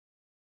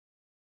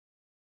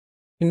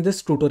In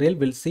this tutorial,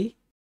 we'll see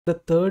the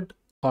third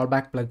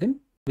callback plugin,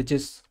 which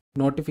is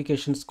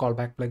notifications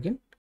callback plugin.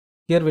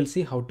 Here we'll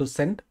see how to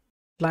send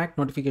Slack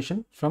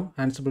notification from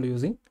Ansible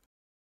using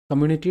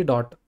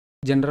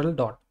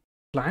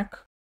community.general.slack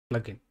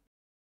plugin.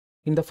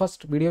 In the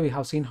first video, we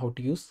have seen how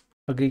to use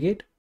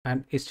aggregate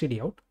and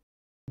stdout.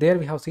 There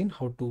we have seen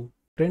how to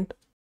print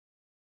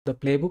the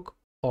playbook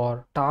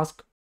or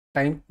task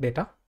time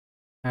data,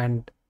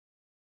 and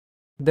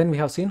then we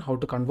have seen how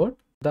to convert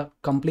the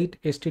complete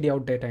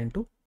stdout data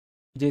into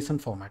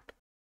JSON format.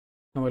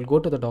 Now I'll go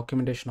to the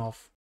documentation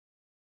of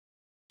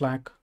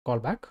Slack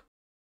callback.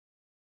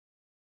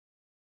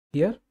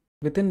 Here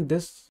within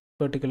this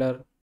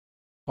particular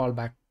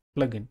callback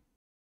plugin,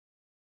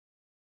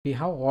 we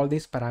have all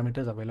these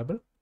parameters available,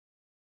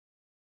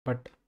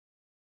 but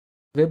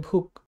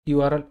webhook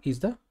URL is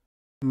the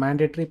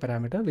mandatory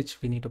parameter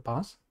which we need to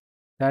pass.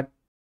 That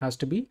has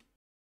to be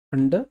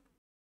under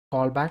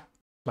callback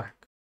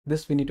Slack.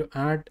 This we need to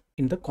add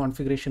in the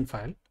configuration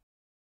file.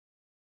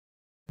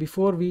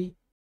 Before we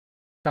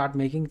start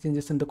making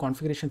changes in the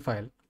configuration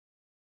file,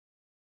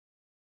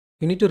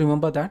 you need to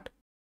remember that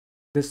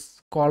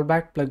this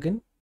callback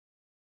plugin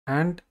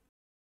and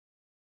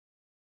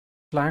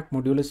Slack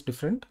module is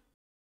different.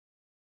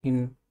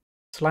 In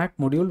Slack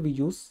module, we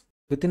use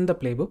within the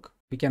playbook,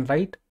 we can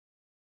write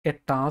a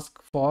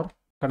task for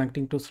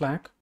connecting to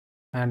Slack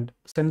and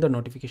send the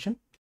notification.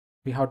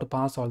 We have to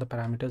pass all the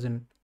parameters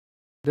in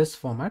this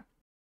format,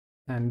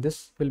 and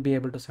this will be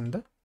able to send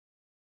the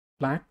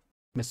Slack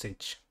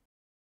message.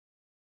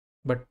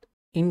 But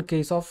in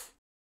case of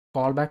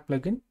callback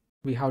plugin,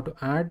 we have to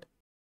add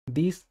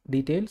these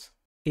details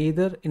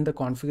either in the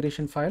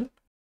configuration file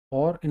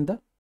or in the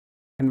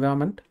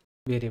environment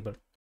variable.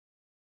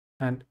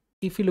 And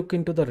if you look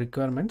into the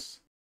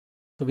requirements,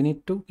 so we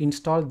need to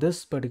install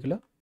this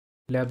particular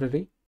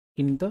library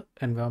in the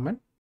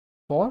environment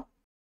for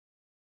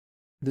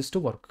this to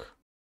work.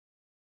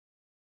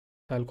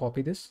 I'll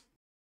copy this.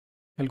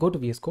 I'll go to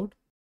VS Code.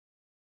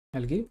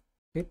 I'll give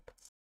pip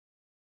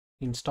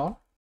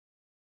install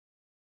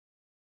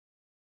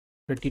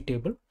pretty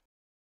table,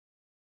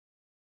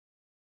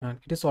 and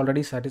it is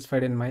already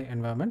satisfied in my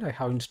environment. I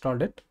have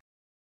installed it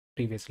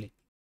previously,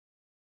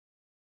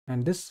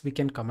 and this we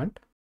can comment.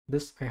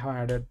 This I have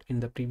added in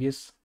the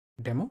previous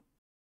demo.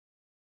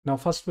 Now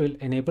first we'll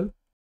enable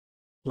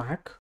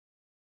Slack.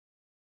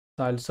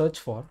 So I'll search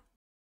for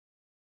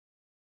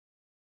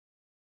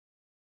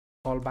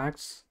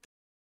callbacks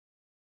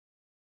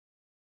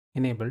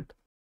enabled.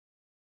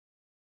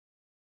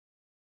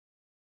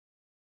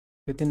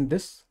 Within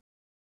this,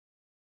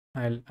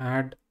 I'll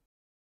add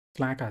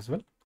Slack as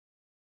well.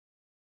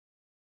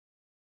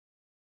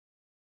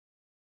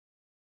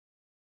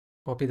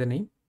 Copy the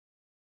name,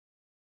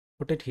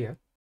 put it here.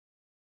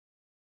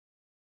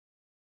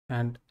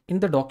 And in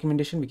the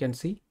documentation, we can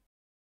see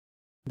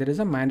there is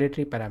a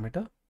mandatory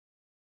parameter,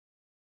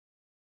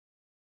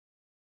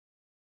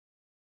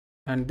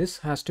 and this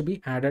has to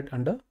be added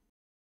under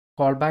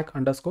callback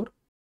underscore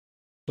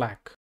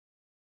Slack.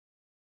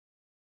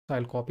 So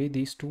I'll copy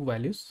these two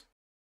values.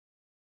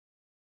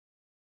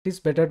 It is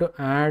better to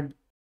add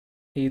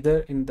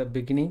either in the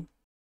beginning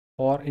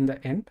or in the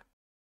end.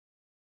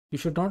 You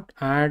should not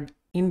add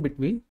in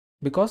between,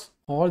 because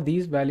all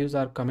these values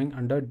are coming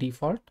under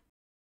default.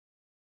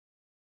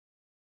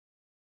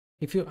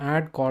 If you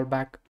add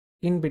callback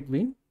in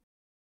between,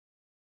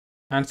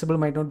 Ansible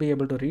might not be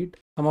able to read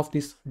some of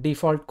these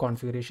default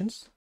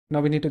configurations.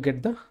 Now we need to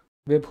get the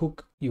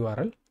webhook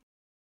URL.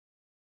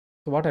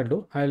 So what I'll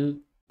do, I'll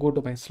go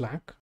to my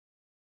Slack.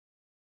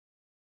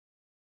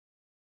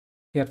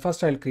 Here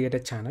first I'll create a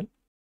channel.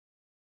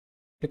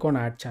 Click on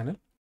add channel,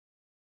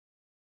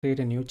 create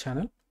a new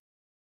channel,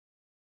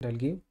 and I'll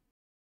give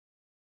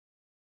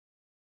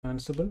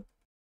Ansible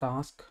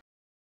task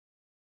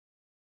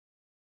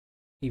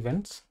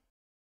events.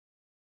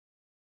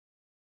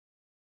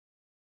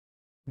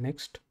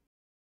 Next,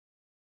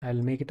 I'll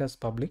make it as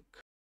public.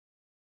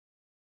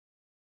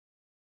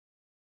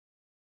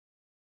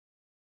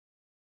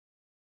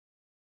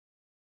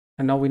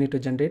 And now we need to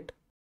generate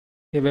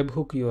a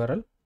webhook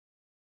URL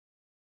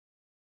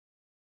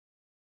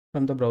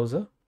from the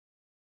browser.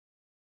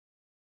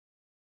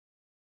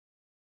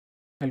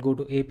 I'll go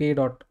to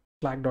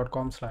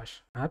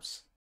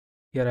api.slack.com/apps.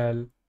 Here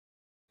I'll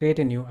create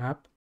a new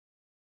app,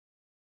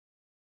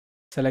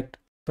 select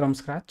from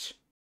scratch.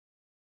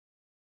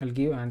 I'll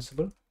give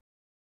Ansible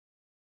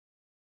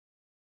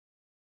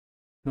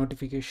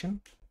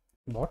notification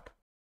bot,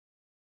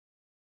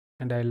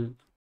 and I'll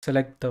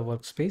select the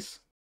workspace.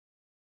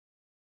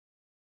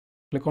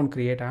 Click on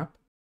create app.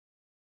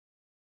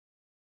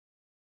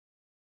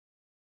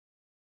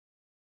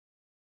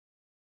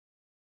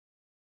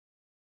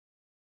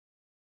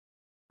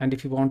 And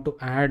if you want to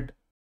add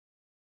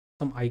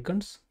some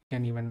icons, you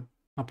can even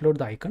upload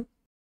the icon.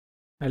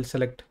 I'll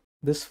select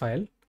this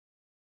file.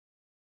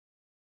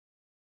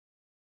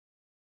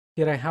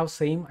 Here I have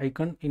same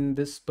icon in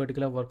this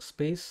particular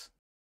workspace,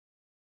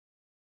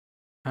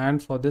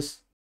 and for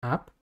this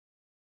app,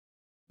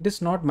 it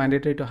is not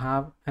mandatory to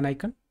have an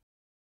icon.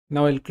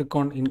 Now I'll click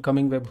on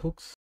incoming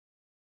webhooks.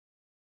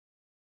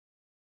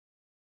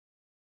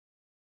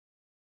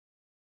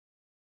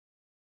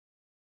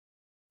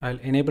 I'll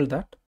enable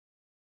that.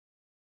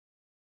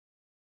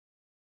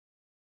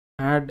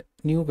 Add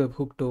new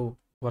webhook to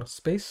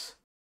workspace.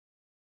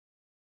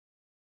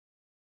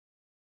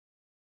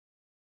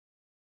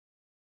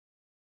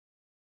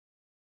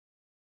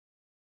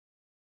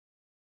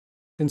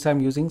 Since I'm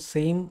using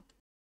same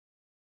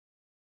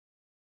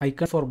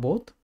icon for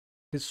both,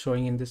 it's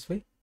showing in this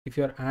way. If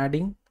you're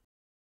adding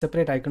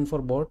separate icon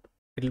for both,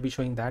 it will be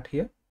showing that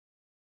here.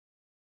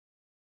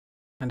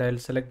 And I'll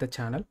select the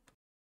channel.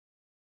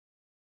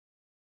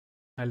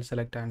 I'll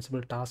select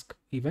Ansible task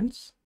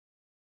events,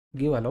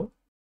 give allow.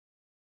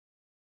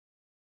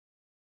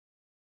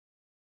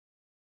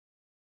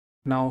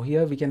 Now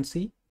here we can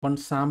see one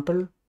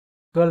sample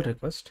curl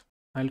request.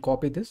 I'll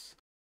copy this.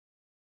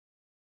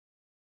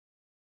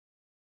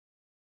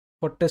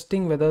 For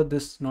testing whether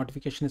this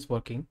notification is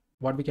working,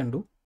 what we can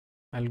do,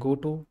 I'll go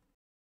to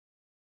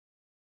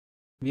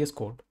VS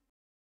Code,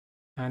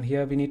 and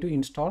here we need to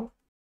install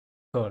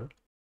curl.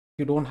 If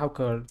you don't have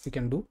curl, you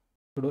can do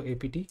sudo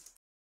apt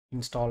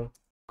install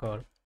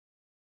curl.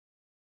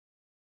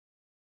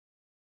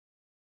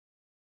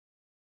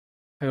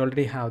 I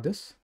already have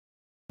this.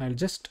 I'll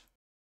just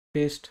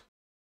paste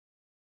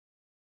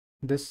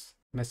this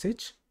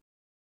message.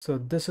 So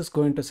this is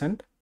going to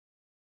send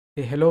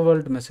a hello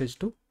world message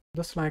to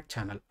the Slack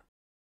channel.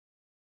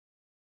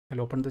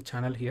 I'll open the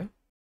channel here.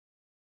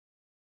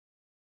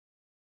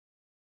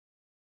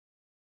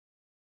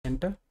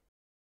 Enter.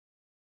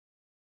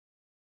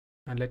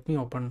 And let me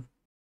open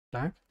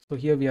Slack. So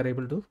here we are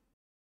able to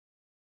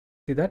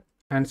see that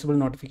Ansible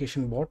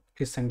notification bot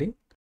is sending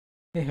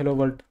a hello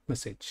world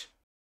message.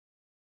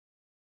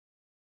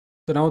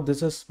 So now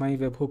this is my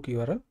webhook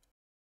URL.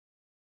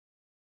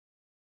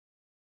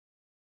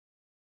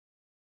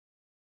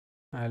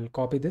 I'll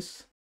copy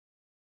this.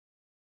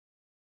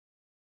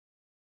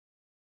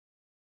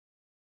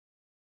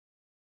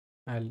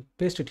 I'll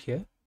paste it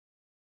here.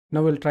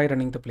 Now we'll try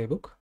running the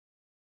playbook.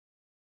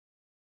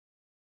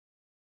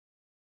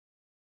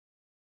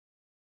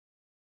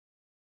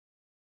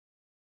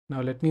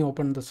 Now let me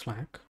open the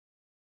Slack.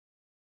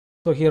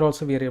 So here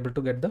also we are able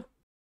to get the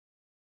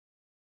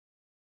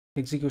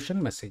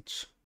execution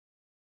message.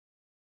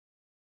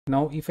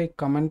 Now if I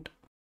comment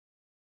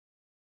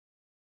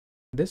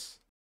this,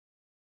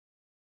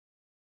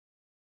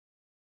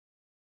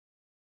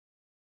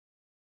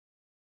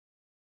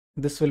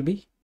 this will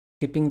be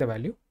keeping the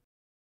value.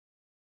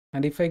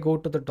 And if I go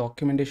to the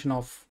documentation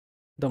of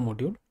the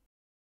module,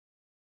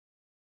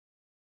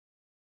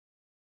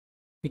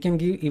 we can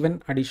give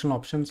even additional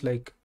options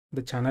like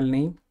the channel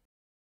name,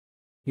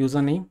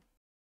 username,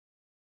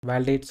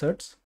 validate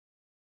certs.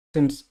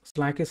 Since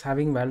Slack is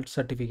having valid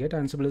certificate,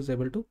 Ansible is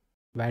able to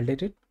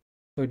validate it.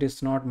 So it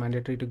is not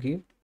mandatory to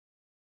give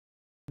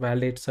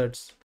validate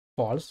certs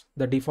false.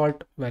 The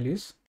default value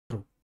is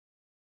true.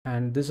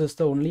 And this is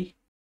the only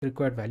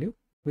required value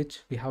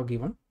which we have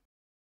given.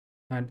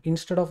 And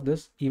instead of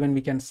this, even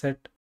we can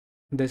set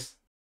this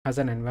as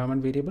an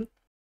environment variable.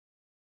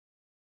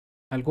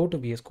 I'll go to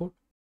VS Code.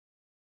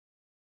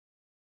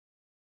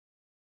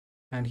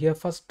 And here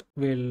first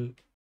we'll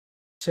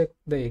check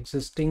the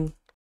existing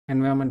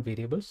environment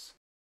variables.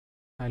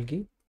 I'll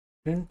give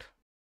print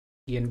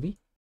env,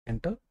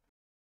 enter.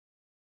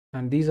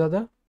 And these are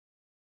the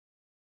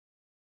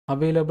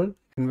available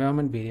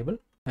environment variable.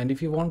 And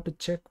if you want to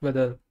check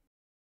whether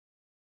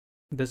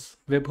this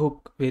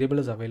webhook variable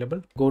is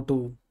available, go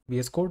to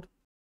VS Code,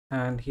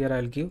 and here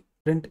I'll give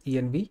print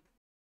env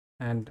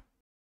and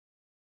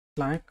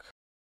Slack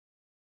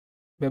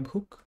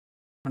webhook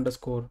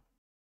underscore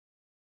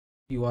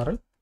URL,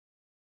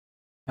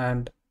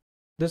 and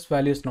this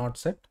value is not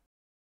set.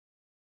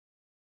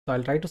 So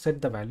I'll try to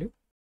set the value.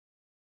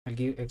 I'll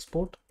give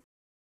export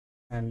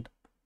and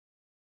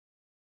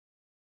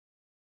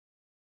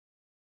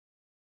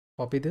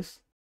copy this,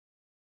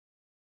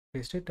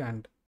 paste it,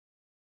 and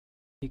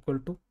equal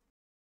to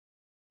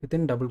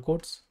within double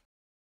quotes.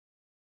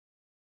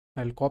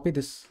 I'll copy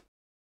this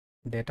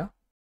data,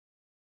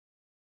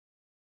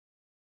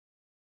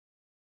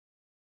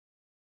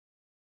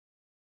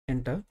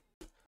 enter,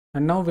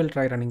 and now we'll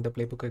try running the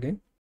playbook again.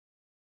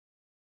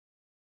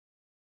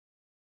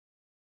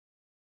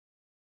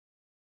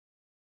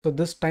 So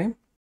this time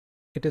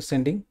it is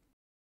sending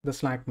the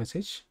Slack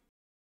message.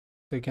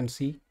 So you can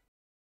see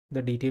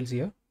the details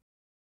here.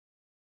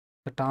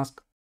 The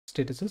task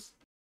status is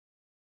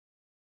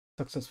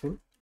successful,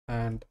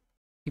 and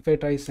if I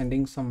try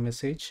sending some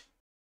message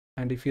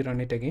and if you run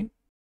it again,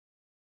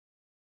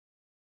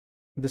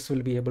 this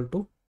will be able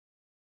to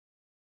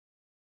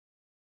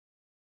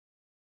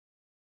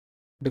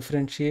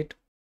differentiate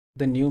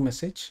the new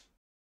message.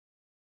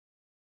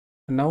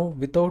 Now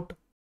without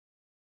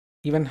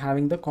even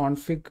having the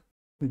config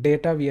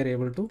data, we are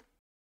able to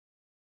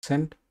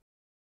send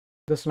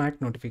the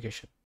Slack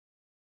notification.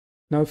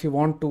 Now if you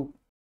want to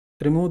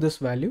remove this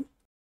value,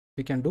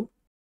 we can do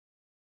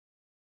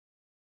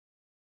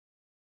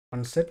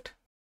unset,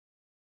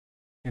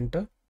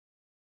 enter,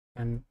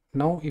 and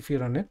Now if you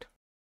run it,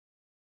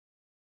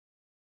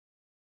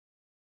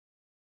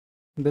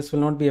 this will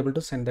not be able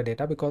to send the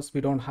data because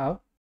we don't have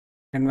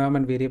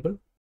environment variable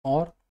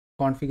or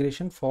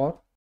configuration for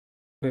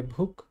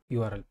webhook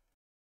URL.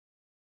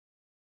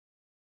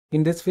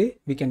 In this way,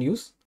 we can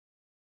use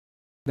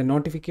the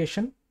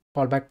notification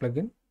callback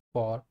plugin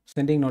for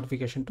sending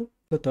notification to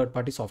the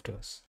third-party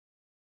softwares.